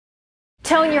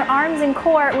Tone your arms and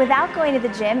core without going to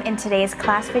the gym in today's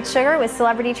Class Fit Sugar with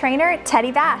celebrity trainer Teddy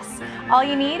Bass. All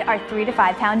you need are 3 to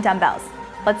 5 pound dumbbells.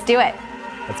 Let's do it.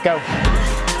 Let's go.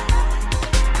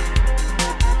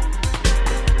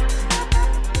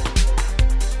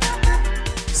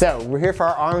 So we're here for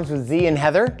our arms with Z and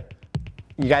Heather.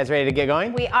 You guys ready to get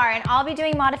going? We are, and I'll be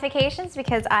doing modifications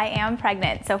because I am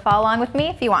pregnant. So follow along with me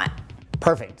if you want.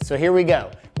 Perfect. So here we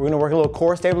go. We're going to work a little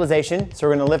core stabilization. So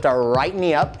we're going to lift our right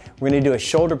knee up. We're going to do a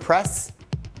shoulder press,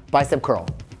 bicep curl.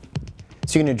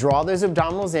 So you're going to draw those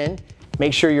abdominals in.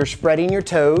 Make sure you're spreading your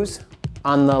toes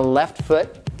on the left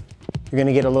foot. You're going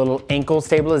to get a little ankle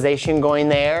stabilization going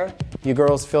there. You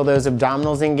girls feel those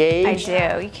abdominals engaged?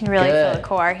 I do. You can really feel the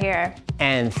core here.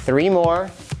 And 3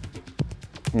 more.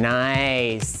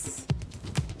 Nice.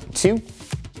 2.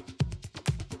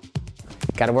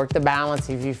 Got to work the balance.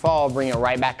 If you fall, bring it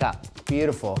right back up.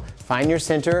 Beautiful. Find your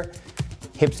center,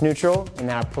 hips neutral, and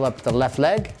now pull up the left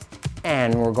leg,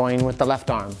 and we're going with the left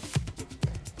arm.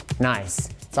 Nice.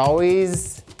 It's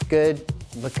always good.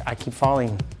 Look, I keep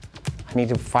falling. I need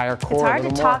to fire core. It's hard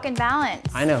to talk and balance.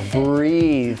 I know.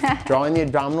 Breathe. Drawing the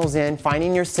abdominals in,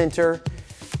 finding your center.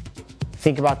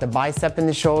 Think about the bicep and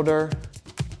the shoulder.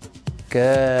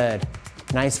 Good.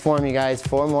 Nice form, you guys.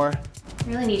 4 more.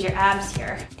 You really need your abs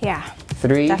here. Yeah.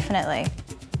 3. Definitely.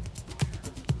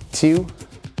 2.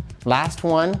 Last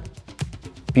one.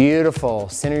 Beautiful.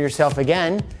 Center yourself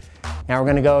again. Now we're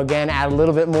going to go again, add a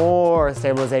little bit more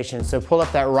stabilization. So pull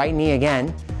up that right knee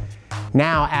again.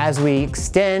 Now as we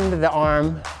extend the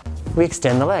arm, we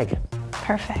extend the leg.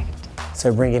 Perfect.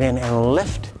 So bring it in and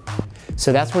lift.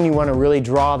 So that's when you want to really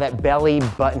draw that belly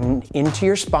button into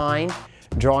your spine,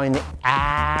 drawing the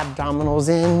abdominals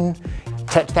in.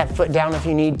 Touch that foot down if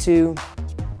you need to.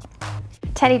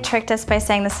 Teddy tricked us by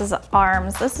saying this is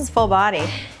arms. This is full body.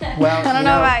 Well, I don't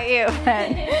know about you,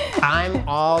 but. I'm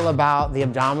all about the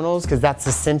abdominals because that's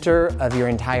the center of your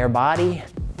entire body.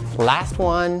 Last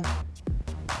one.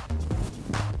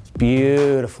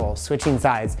 Beautiful. Switching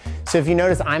sides. So if you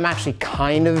notice, I'm actually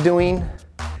kind of doing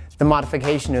the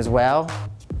modification as well.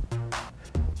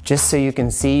 Just so you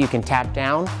can see, you can tap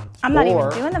down. I'm not even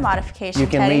doing the modification, You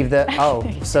can Teddy. leave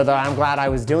the, so I'm glad I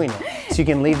was doing it. So you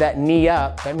can leave that knee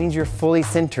up. That means you're fully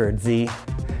centered, Z.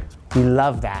 We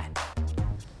love that.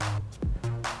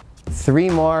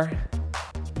 3 more.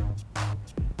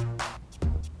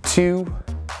 2.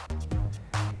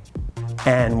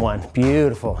 And 1.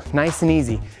 Beautiful. Nice and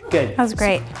easy. Good. That was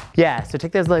great. Yeah, so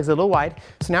take those legs a little wide.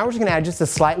 So now we're just gonna add just a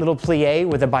slight little plie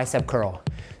with a bicep curl.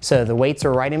 So the weights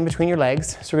are right in between your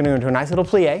legs. So we're gonna go into a nice little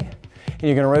plie. And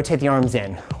you're gonna rotate the arms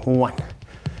in. 1.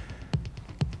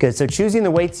 Good, so choosing the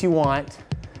weights you want.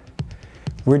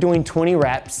 We're doing 20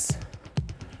 reps.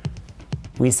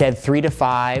 We said 3 to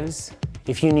 5s.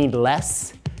 If you need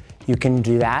less, you can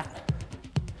do that.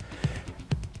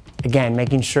 Again,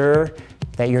 making sure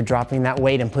that you're dropping that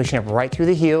weight and pushing up right through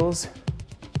the heels.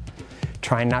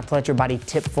 Trying not to let your body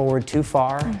tip forward too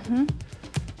far.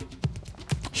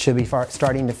 Should be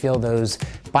starting to feel those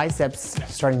biceps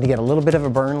starting to get a little bit of a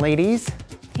burn, ladies.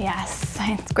 Yes,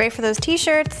 it's great for those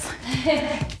t-shirts.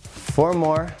 4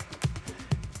 more,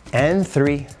 and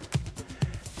 3,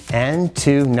 and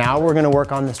 2. Now we're gonna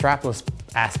work on the strapless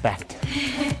aspect.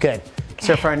 Good.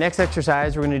 So for our next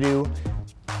exercise, we're gonna do,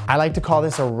 I like to call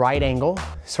this a right angle.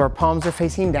 So our palms are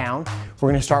facing down. We're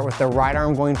gonna start with the right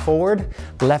arm going forward,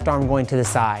 left arm going to the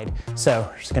side. So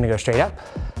we're just gonna go straight up,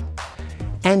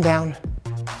 and down,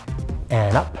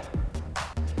 and up.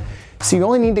 So you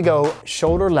only need to go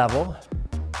shoulder level.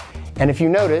 And if you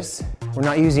notice, we're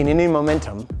not using any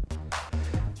momentum.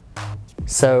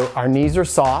 So our knees are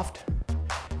soft.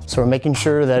 So we're making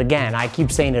sure that, again, I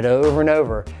keep saying it over and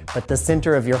over, but the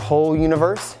center of your whole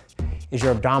universe is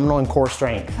your abdominal and core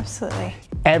strength. Absolutely.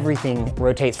 Everything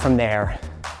rotates from there.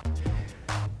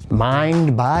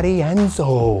 Mind, body, and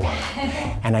soul.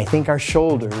 And I think our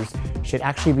shoulders should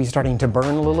actually be starting to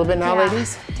burn a little bit now,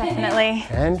 ladies. Definitely.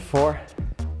 And 4,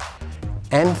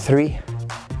 and 3,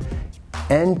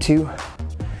 and 2,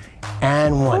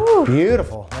 and 1. Ooh.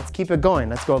 Beautiful. Let's keep it going.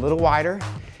 Let's go a little wider.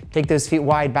 Take those feet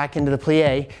wide back into the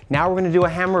plie. Now we're gonna do a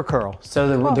hammer curl. So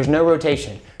there's no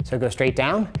rotation. So go straight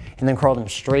down and then curl them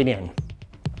straight in.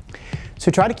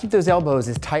 So try to keep those elbows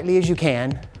as tightly as you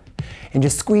can and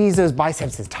just squeeze those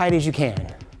biceps as tight as you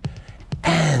can.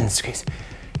 And squeeze.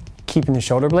 Keeping the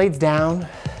shoulder blades down.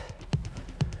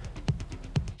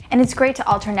 And it's great to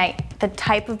alternate the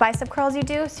type of bicep curls you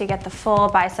do so you get the full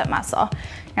bicep muscle.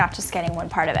 You're not just getting one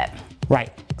part of it. Right.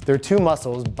 There are 2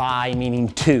 muscles, bi meaning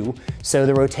 2. So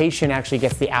the rotation actually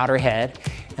gets the outer head,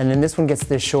 and then this one gets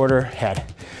the shorter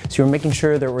head. So we're making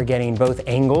sure that we're getting both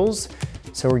angles.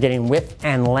 So we're getting width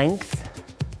and length.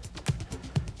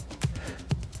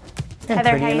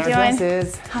 Heather, how you doing?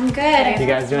 Dresses. I'm good. You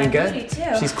guys doing good? Booty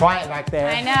too. She's quiet back there.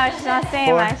 I know, she's not saying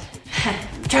 4, much.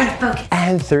 Trying to focus.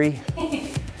 and 3,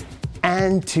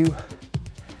 and 2,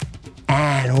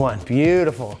 and 1.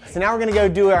 Beautiful. So now we're gonna go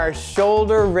do our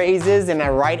shoulder raises in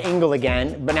a right angle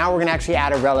again, but now we're gonna actually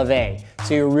add a releve.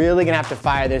 So you're really gonna have to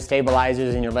fire those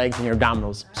stabilizers in your legs and your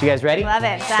abdominals. So you guys ready? Love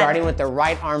it. Starting with the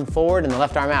right arm forward and the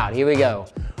left arm out. Here we go.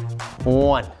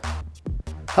 1.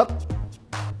 Up.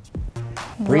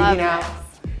 Breathing out.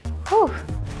 Whew.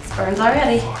 Burns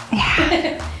already.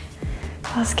 Yeah.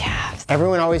 Those calves.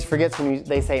 Everyone always forgets when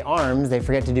they say arms, they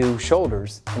forget to do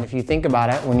shoulders. And if you think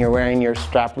about it, when you're wearing your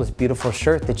strapless, beautiful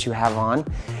shirt that you have on,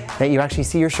 that you actually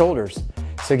see your shoulders.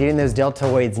 So getting those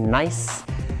deltoids nice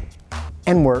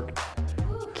and worked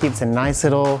keeps a nice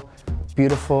little,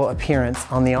 beautiful appearance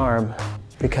on the arm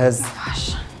because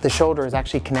the shoulder is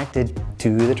actually connected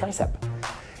to the tricep,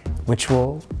 which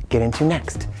we'll get into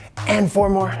next. And 4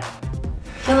 more.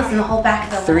 Feel this in the whole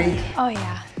back of the 3. leg. Oh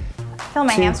yeah. I feel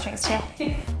my 2. hamstrings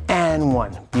too. And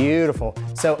 1. Beautiful.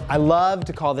 So I love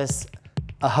to call this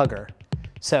a hugger.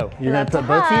 So you're gonna put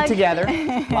both feet together.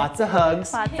 Lots of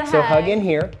hugs. Lots of so hug hugs. in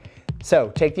here. So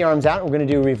take the arms out. We're gonna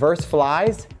do reverse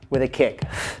flies with a kick.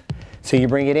 So you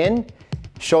bring it in,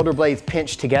 shoulder blades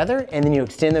pinch together, and then you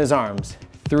extend those arms.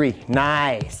 3.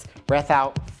 Nice. Breath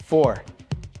out. 4.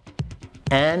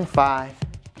 And 5.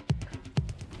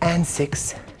 And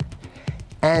 6.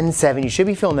 And 7. You should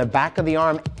be feeling the back of the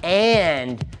arm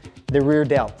and the rear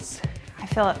delts. I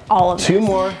feel it all of it. 2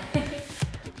 more.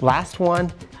 Last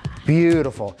one.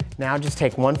 Beautiful. Now just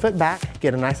take 1 foot back,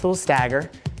 get a nice little stagger.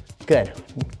 Good.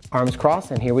 Arms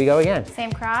crossed, and here we go again.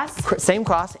 Same cross. Same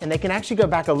cross, and they can actually go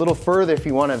back a little further if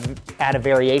you want to add a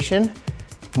variation.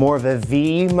 More of a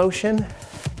V motion.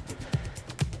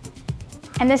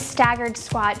 And this staggered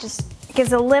squat just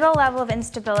gives a little level of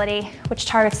instability, which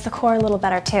targets the core a little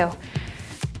better too.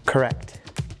 Correct.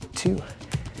 2.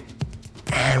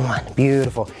 And 1.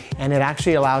 Beautiful. And it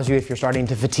actually allows you, if you're starting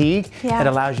to fatigue, it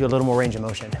allows you a little more range of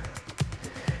motion.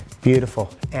 Beautiful.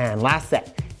 And last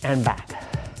set. And back.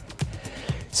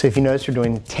 So if you notice, we're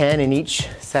doing 10 in each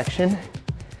section.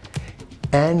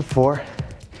 And 4.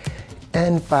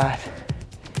 And 5.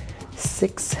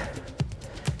 6.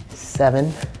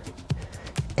 7.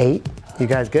 8. You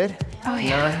guys good? Oh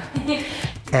yeah. 9.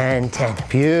 And 10.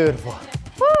 Beautiful.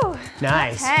 Woo.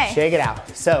 Nice. Okay. Shake it out.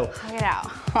 So Hug it out.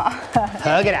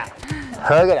 hug it out.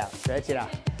 Hug it out. Stretch it out.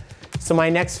 So my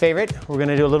next favorite, we're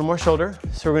gonna do a little more shoulder.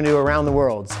 So we're gonna do around the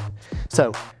worlds.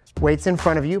 So weights in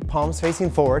front of you, palms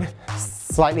facing forward.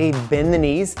 Slightly bend the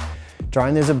knees,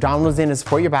 drawing those abdominals in to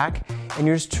support your back. And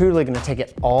you're just truly gonna take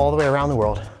it all the way around the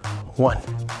world. 1.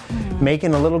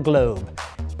 Making a little globe.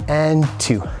 And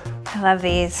 2. I love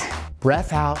these.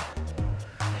 Breath out.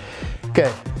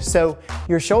 Good. So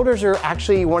your shoulders are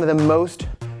actually one of the most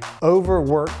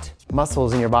overworked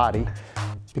muscles in your body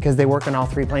because they work on all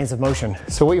 3 planes of motion.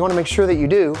 So what you want to make sure that you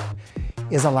do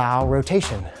is allow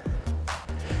rotation.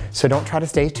 So don't try to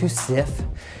stay too stiff,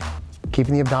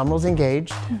 keeping the abdominals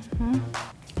engaged.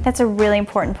 That's a really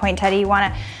important point, Teddy. You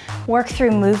want to work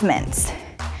through movements.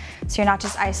 So you're not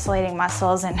just isolating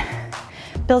muscles and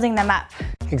building them up.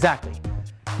 Exactly.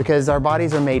 Because our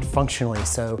bodies are made functionally.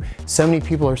 So many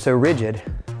people are so rigid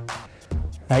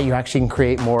that you actually can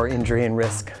create more injury and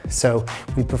risk. So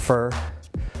we prefer,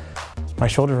 my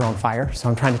shoulders are on fire, so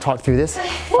I'm trying to talk through this.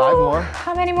 5 more.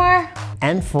 How many more?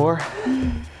 And 4.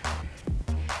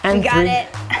 And We got 3. it.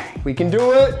 We can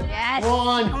do it. Yes.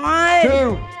 1, Come on. 2,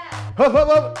 up, up,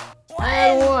 up.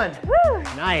 And 1. Woo.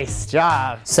 Nice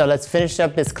job. So let's finish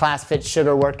up this class fit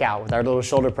sugar workout with our little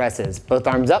shoulder presses. Both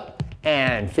arms up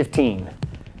and 15.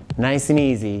 Nice and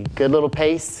easy. Good little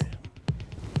pace.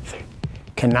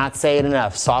 Cannot say it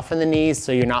enough. Soften the knees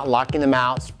so you're not locking them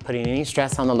out, putting any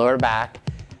stress on the lower back.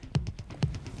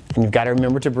 And you've got to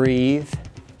remember to breathe.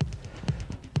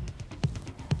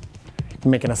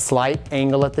 Making a slight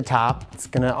angle at the top. It's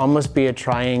gonna almost be a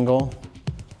triangle.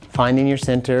 Finding your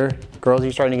center. Girls,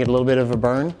 you're starting to get a little bit of a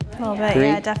burn. A little bit, 3,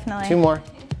 yeah, definitely. 2 more.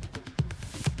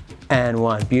 And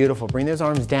 1. Beautiful. Bring those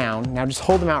arms down. Now just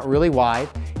hold them out really wide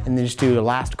and then just do the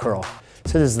last curl.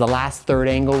 So this is the last 3rd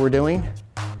angle we're doing.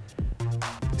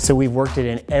 So we've worked it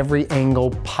in every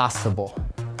angle possible.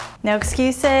 No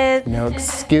excuses. No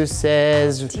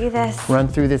excuses. Do this. Run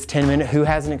through this 10-minute. Who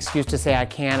has an excuse to say, I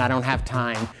can't, I don't have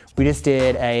time? We just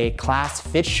did a class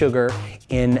fit sugar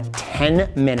in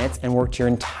 10 minutes and worked your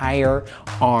entire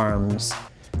arms.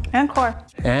 And core.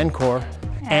 And core.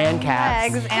 And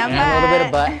calves. Legs and a little bit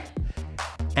of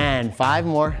butt. And 5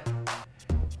 more.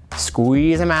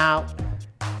 Squeeze them out.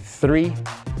 3,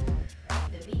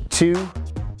 2,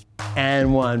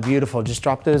 and 1. Beautiful. Just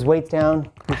drop those weights down.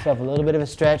 Give yourself a little bit of a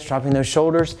stretch, dropping those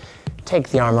shoulders. Take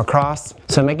the arm across.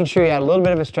 So making sure you add a little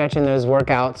bit of a stretch in those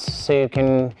workouts so you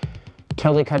can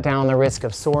totally cut down on the risk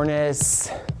of soreness,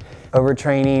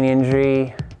 overtraining,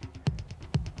 injury.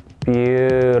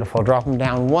 Beautiful. Drop them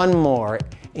down. 1 more.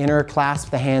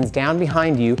 Interclasp the hands down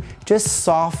behind you. Just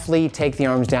softly take the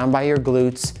arms down by your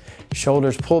glutes.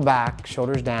 Shoulders pull back,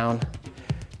 shoulders down.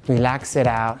 Relax it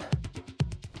out.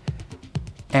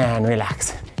 And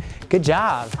relax. Good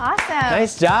job. Awesome.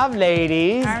 Nice job,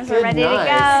 ladies. Arms Good are ready to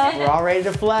night. go. We're all ready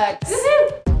to flex.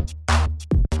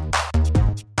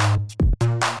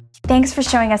 Thanks for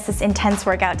showing us this intense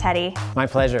workout, Teddy. My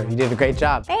pleasure. You did a great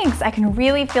job. Thanks, I can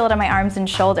really feel it on my arms and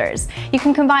shoulders. You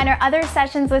can combine our other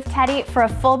sessions with Teddy for a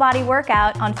full body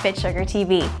workout on Fit Sugar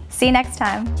TV. See you next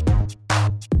time.